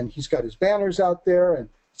councilman, and he's got his banners out there. And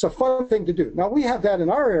it's a fun thing to do. Now, we have that in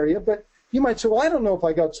our area, but you might say, well, I don't know if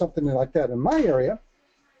I got something like that in my area.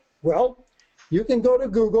 Well, you can go to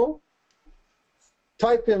Google,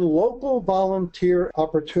 type in local volunteer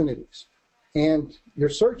opportunities, and your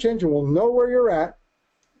search engine will know where you're at,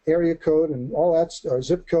 area code and all that, or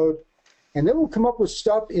zip code, and it will come up with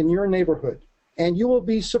stuff in your neighborhood. And you will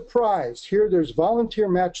be surprised. Here, there's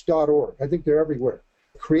volunteermatch.org. I think they're everywhere.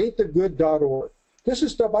 Createthegood.org. This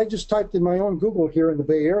is stuff I just typed in my own Google here in the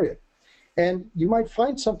Bay Area. And you might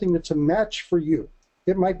find something that's a match for you.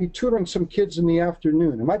 It might be tutoring some kids in the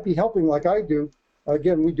afternoon. It might be helping like I do,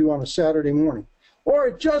 again, we do on a Saturday morning. Or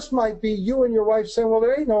it just might be you and your wife saying, well,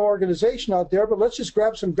 there ain't no organization out there, but let's just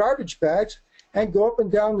grab some garbage bags and go up and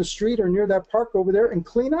down the street or near that park over there and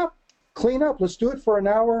clean up. Clean up. Let's do it for an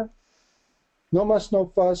hour. No muss,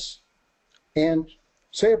 no fuss. And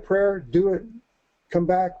say a prayer, do it, come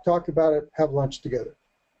back, talk about it, have lunch together.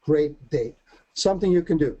 Great date. Something you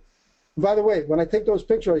can do. By the way, when I take those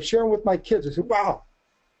pictures, I share them with my kids. I say, wow.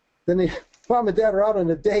 Then Mom and Dad are out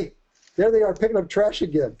on a date. There they are picking up trash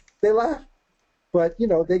again. They laugh. But,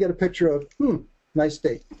 they get a picture of, nice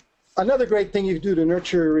date. Another great thing you can do to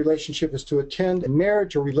nurture a relationship is to attend a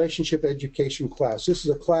marriage or relationship education class. This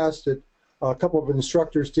is a class that a couple of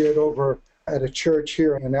instructors did over at a church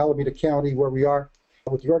here in Alameda County where we are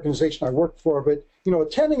with the organization I work for. But,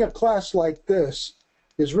 attending a class like this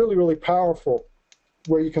is really, really powerful,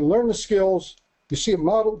 where you can learn the skills. You see it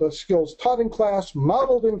modeled, the skills taught in class,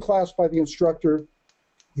 modeled in class by the instructor.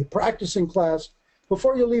 You practice in class.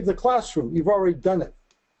 Before you leave the classroom, you've already done it.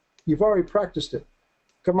 You've already practiced it.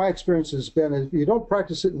 Because my experience has been, if you don't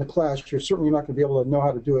practice it in the class, you're certainly not going to be able to know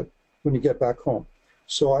how to do it when you get back home.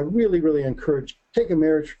 So I really, really encourage, take a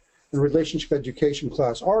marriage and relationship education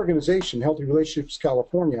class. Our organization, Healthy Relationships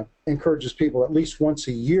California, encourages people at least once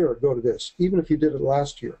a year go to this, even if you did it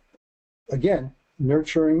last year. Again,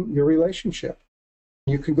 nurturing your relationship.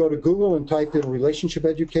 You can go to Google and type in relationship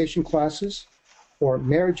education classes or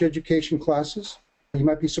marriage education classes. You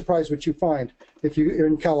might be surprised what you find. If you're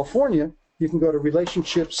in California, you can go to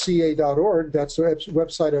relationshipca.org. That's the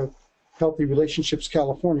website of Healthy Relationships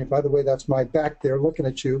California. By the way, that's my back there looking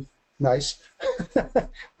at you. Nice.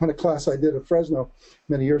 On a class I did at Fresno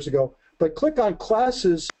many years ago. But click on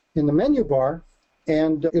classes in the menu bar,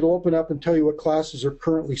 and it'll open up and tell you what classes are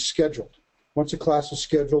currently scheduled. Once a class is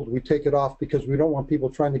scheduled, we take it off because we don't want people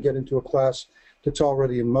trying to get into a class that's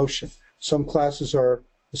already in motion. Some classes are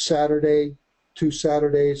a Saturday, 2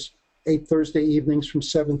 Saturdays, 8 Thursday evenings from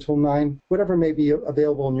 7 till 9, whatever may be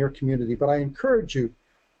available in your community. But I encourage you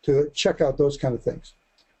to check out those kind of things.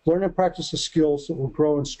 Learn and practice the skills that will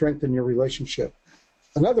grow and strengthen your relationship.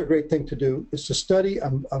 Another great thing to do is to study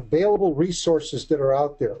available resources that are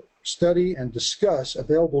out there. Study and discuss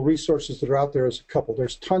available resources that are out there as a couple.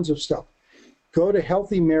 There's tons of stuff. Go to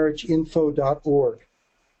healthymarriageinfo.org.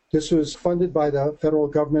 This was funded by the Federal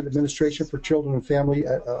Government Administration for Children and Family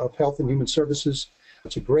of Health and Human Services.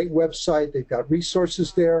 It's a great website. They've got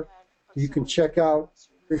resources there you can check out.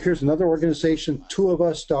 Here's another organization,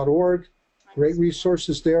 twoofus.org. Great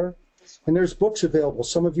resources there. And there's books available.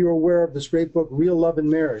 Some of you are aware of this great book, Real Love and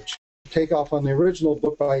Marriage. Take off on the original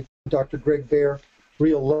book by Dr. Greg Baer,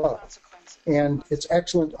 Real Love. And it's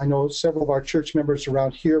excellent. I know several of our church members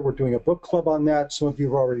around here, we're doing a book club on that. Some of you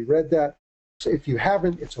have already read that. So if you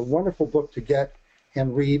haven't, it's a wonderful book to get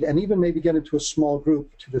and read, and even maybe get into a small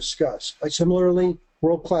group to discuss. Similarly,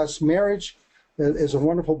 World Class Marriage is a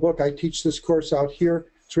wonderful book. I teach this course out here.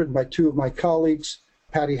 It's written by two of my colleagues,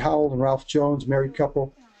 Patty Howell and Ralph Jones, married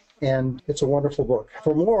couple, and it's a wonderful book.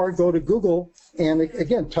 For more, go to Google and,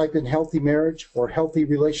 again, type in healthy marriage or healthy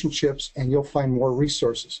relationships, and you'll find more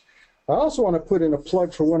resources. I also want to put in a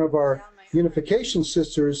plug for one of our unification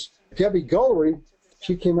sisters, Debbie Gullery.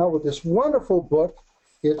 She came out with this wonderful book.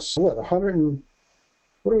 It's,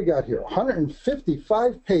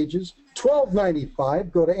 155 pages,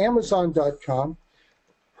 $12.95. Go to Amazon.com.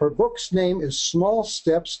 Her book's name is Small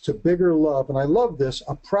Steps to Bigger Love, and I love this,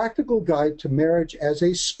 A Practical Guide to Marriage as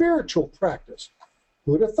a Spiritual Practice.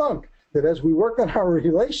 Who'd have thunk that as we work on our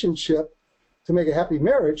relationship to make a happy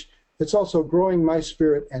marriage, it's also growing my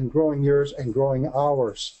spirit and growing yours and growing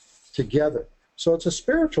ours together. So it's a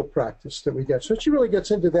spiritual practice that we get. So she really gets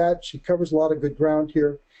into that. She covers a lot of good ground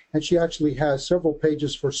here, and she actually has several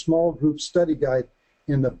pages for small group study guide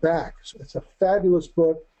in the back. So it's a fabulous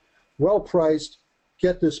book, well priced.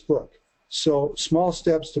 Get this book. So Small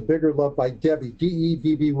Steps to Bigger Love by Debbie,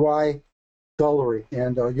 D-E-B-B-Y, Gullery,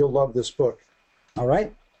 and you'll love this book. All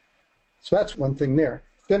right? So that's one thing there.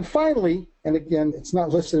 Then finally, and again, it's not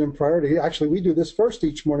listed in priority. Actually, we do this first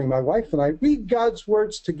each morning, my wife and I. Read God's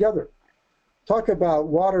words together. Talk about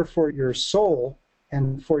water for your soul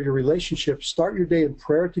and for your relationship. Start your day in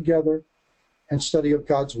prayer together and study of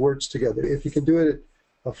God's words together. If you can do it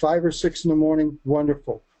at 5 or 6 in the morning,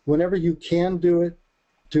 wonderful. Whenever you can do it,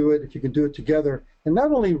 do it. If you can do it together. And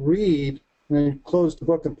not only read and then close the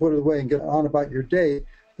book and put it away and get on about your day,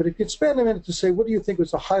 but if you could spend a minute to say, what do you think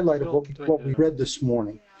was the highlight of what we read this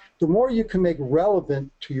morning? The more you can make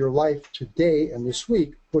relevant to your life today and this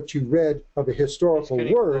week what you read of a historical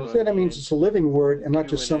word, then it means it's a living word and not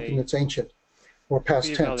just something that's ancient or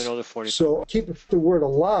past tense. So keep the word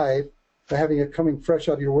alive by having it coming fresh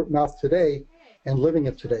out of your mouth today and living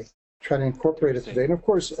it today. Try to incorporate it today. And of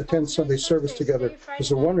course, attend Sunday service together is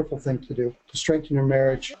a wonderful thing to do to strengthen your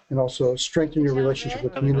marriage and also strengthen your relationship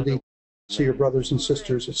with community, see your brothers and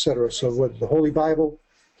sisters, etc. So whether the Holy Bible,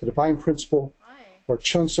 the Divine Principle, or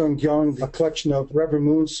Chun Sung Gyung, a collection of Reverend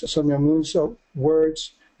Moon's, Sun Myung Moon's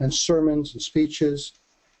words and sermons and speeches,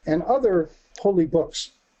 and other holy books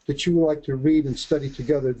that you would like to read and study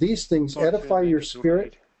together. These things edify your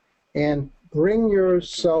spirit and bring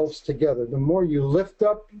yourselves together. The more you lift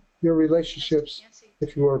up your relationships,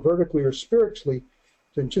 if you are vertically or spiritually,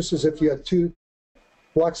 then just as if you had two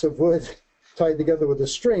blocks of wood tied together with a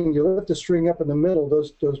string, you lift the string up in the middle,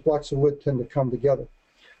 those blocks of wood tend to come together.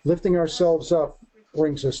 Lifting ourselves up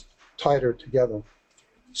brings us tighter together.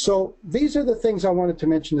 So these are the things I wanted to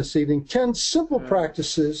mention this evening. 10 simple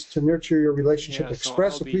practices to nurture your relationship.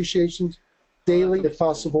 Express appreciation daily if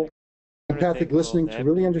possible. Empathic listening to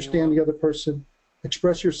really understand the other person.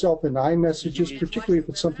 Express yourself in I messages, particularly if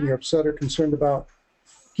it's something you're upset or concerned about.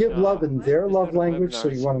 Give love in their love language, so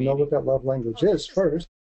you want to know what that love language is first.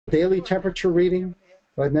 Daily temperature reading,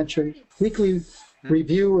 that I mentioned. Weekly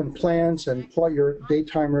review and plans, and plot your day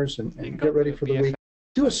timers and get ready for the week.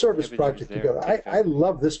 Do a service project together. I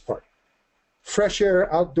love this part. Fresh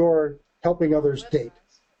air, outdoor, helping others date.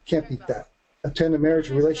 Can't beat that. Attend a marriage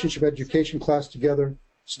and relationship education class together.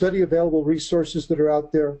 Study available resources that are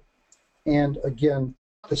out there. And again,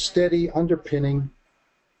 the steady underpinning,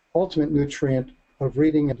 ultimate nutrient of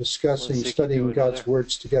reading and discussing, studying God's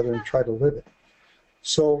words together and try to live it.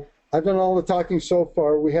 So I've done all the talking so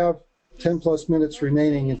far. We have 10 plus minutes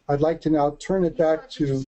remaining. I'd like to now turn it back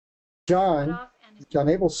to John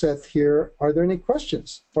Abelseth here. Are there any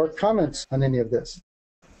questions or comments on any of this?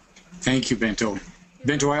 Thank you, Bento.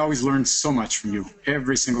 Bento, I always learn so much from you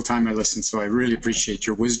every single time I listen, so I really appreciate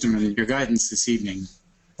your wisdom and your guidance this evening.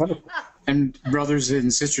 Wonderful. And brothers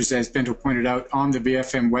and sisters, as Bento pointed out, on the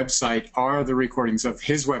BFM website are the recordings of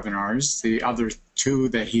his webinars, the other 2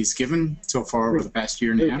 that he's given so far over the past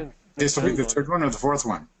year and a half. This will be the 3rd one or the 4th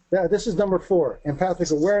one? Yeah, this is number 4.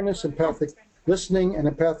 Empathic awareness, empathic listening, and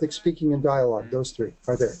empathic speaking and dialogue. Those 3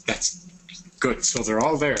 are there. That's good. So they're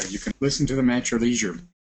all there. You can listen to them at your leisure.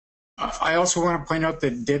 I also want to point out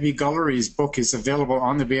that Debbie Gullery's book is available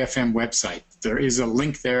on the BFM website. There is a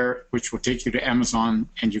link there which will take you to Amazon,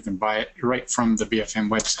 and you can buy it right from the BFM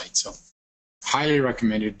website. So highly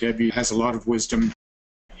recommended. Debbie has a lot of wisdom,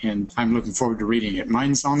 and I'm looking forward to reading it.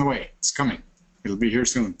 Mine's on the way. It's coming. It'll be here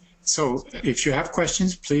soon. So if you have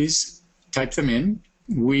questions, please type them in.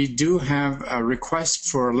 We do have a request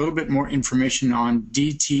for a little bit more information on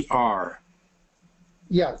DTR.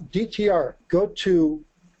 Yeah, DTR. Go to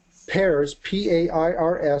pairs, PAIRS.com.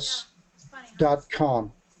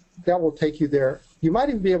 That will take you there. You might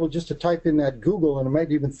even be able just to type in that Google, and it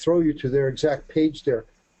might even throw you to their exact page there.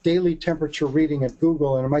 Daily temperature reading at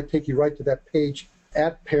Google, and it might take you right to that page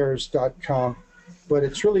at pairs.com. But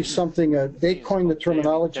it's really something, they coined the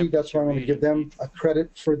terminology. That's why I'm going to give them a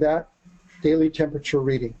credit for that. Daily temperature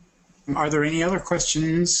reading. Are there any other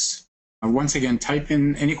questions? Once again, type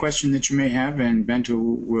in any question that you may have, and Bento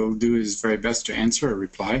will do his very best to answer or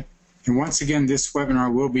reply. And once again, this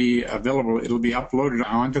webinar will be available. It'll be uploaded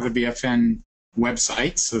onto the BFN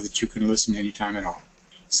website so that you can listen anytime at all.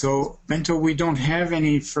 So, Bento, we don't have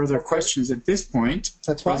any further questions at this point.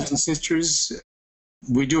 That's fine. Brothers and sisters,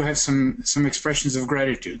 we do have some expressions of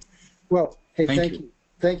gratitude. Well, hey, thank you.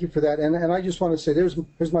 Thank you for that. And I just want to say,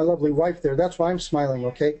 there's my lovely wife there. That's why I'm smiling,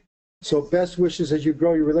 okay? So best wishes as you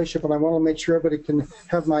grow your relationship. And I want to make sure everybody can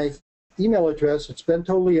have my email address. It's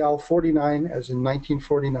bentoleal49, as in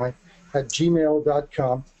 1949, at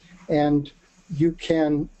gmail.com. And you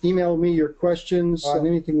can email me your questions on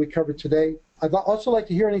anything we covered today. I'd also like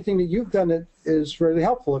to hear anything that you've done that is really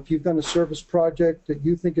helpful. If you've done a service project that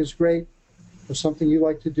you think is great, or something you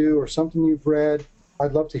like to do, or something you've read,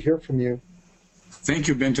 I'd love to hear from you. Thank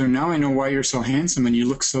you, Bento. Now I know why you're so handsome and you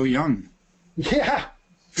look so young. Yeah.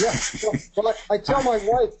 Well, I tell my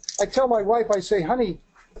wife, I say, honey,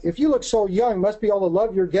 if you look so young, must be all the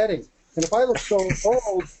love you're getting. And if I look so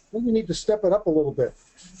old, then you need to step it up a little bit.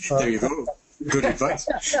 There you go. Good advice.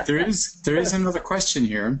 There is another question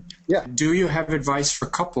here. Yeah. Do you have advice for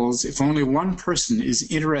couples if only one person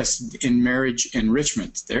is interested in marriage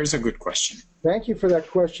enrichment? There's a good question. Thank you for that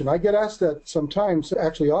question. I get asked that sometimes,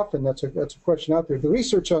 actually often. That's a question out there. The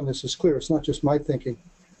research on this is clear. It's not just my thinking.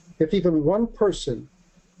 If even one person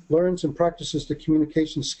learns and practices the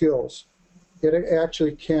communication skills, it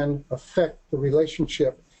actually can affect the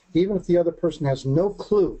relationship, even if the other person has no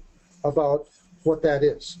clue about what that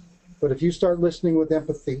is. But if you start listening with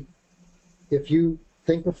empathy, if you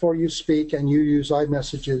think before you speak and you use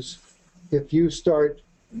iMessages, if you start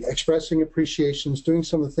expressing appreciations, doing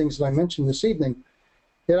some of the things that I mentioned this evening,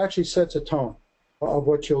 it actually sets a tone of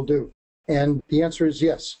what you'll do. And the answer is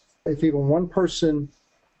yes. If even one person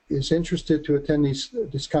is interested to attend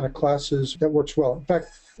these kind of classes, that works well. In fact,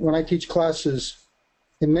 when I teach classes,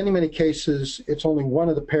 in many, many cases, it's only one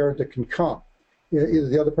of the pair that can come. Either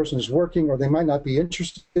the other person is working, or they might not be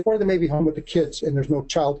interested, or they may be home with the kids and there's no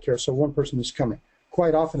childcare, so one person is coming.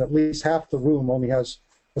 Quite often, at least half the room only has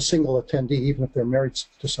a single attendee, even if they're married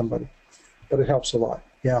to somebody. But it helps a lot,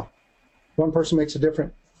 yeah. One person makes a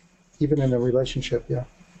difference, even in a relationship, yeah.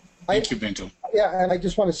 Thank you, Bento. Yeah, and I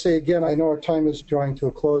just want to say again, I know our time is drawing to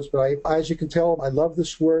a close, but as you can tell, I love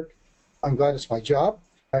this work. I'm glad it's my job.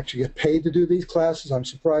 I actually get paid to do these classes. I'm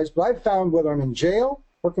surprised. But I've found whether I'm in jail,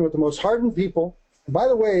 working with the most hardened people, and by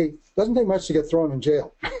the way, it doesn't take much to get thrown in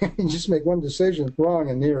jail. You just make one decision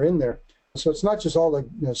wrong and you're in there. So it's not just all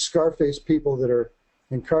the Scarface people that are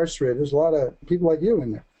incarcerated. There's a lot of people like you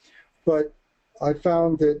in there. But I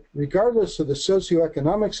found that regardless of the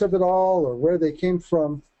socioeconomics of it all or where they came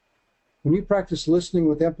from, when you practice listening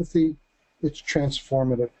with empathy, it's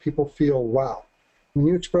transformative. People feel, wow. When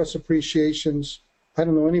you express appreciations, I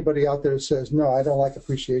don't know anybody out there that says, no, I don't like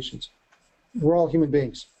appreciations. We're all human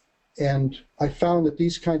beings. And I found that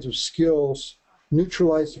these kinds of skills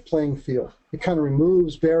neutralize the playing field. It kind of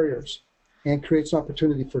removes barriers and creates an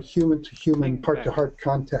opportunity for human-to-human, heart-to-heart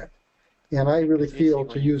contact. And I really feel,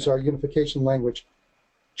 to use our unification language,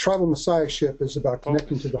 tribal messiahship is about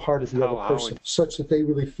connecting to the heart of the other person, such that they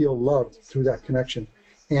really feel loved through that connection.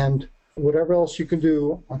 And whatever else you can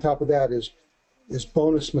do on top of that is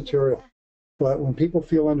bonus material. But when people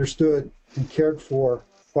feel understood and cared for,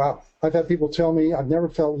 wow. I've had people tell me, I've never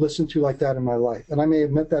felt listened to like that in my life. And I may have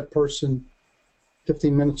met that person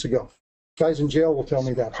 15 minutes ago. Guys in jail will tell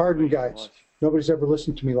me that. Hardened guys. Nobody's ever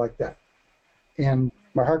listened to me like that. And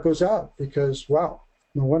my heart goes out because, wow,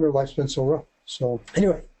 no wonder life's been so rough. So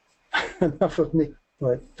anyway, enough of me.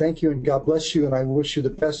 But thank you and God bless you. And I wish you the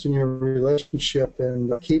best in your relationship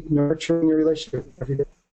and keep nurturing your relationship every day.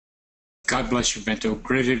 God bless you, Bento.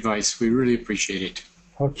 Great advice. We really appreciate it.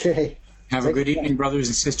 Okay. Have a good evening, brothers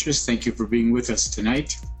and sisters. Thank you for being with us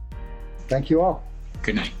tonight. Thank you all.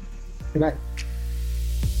 Good night. Good night.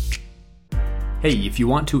 Hey, if you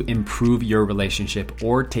want to improve your relationship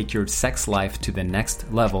or take your sex life to the next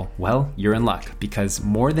level, well, you're in luck, because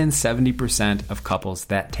more than 70% of couples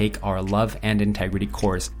that take our Love and Integrity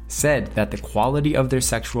course said that the quality of their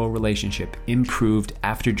sexual relationship improved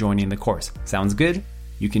after joining the course. Sounds good?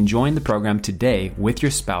 You can join the program today with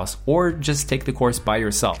your spouse or just take the course by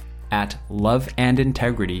yourself at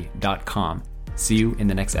loveandintegrity.com. See you in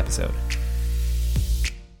the next episode.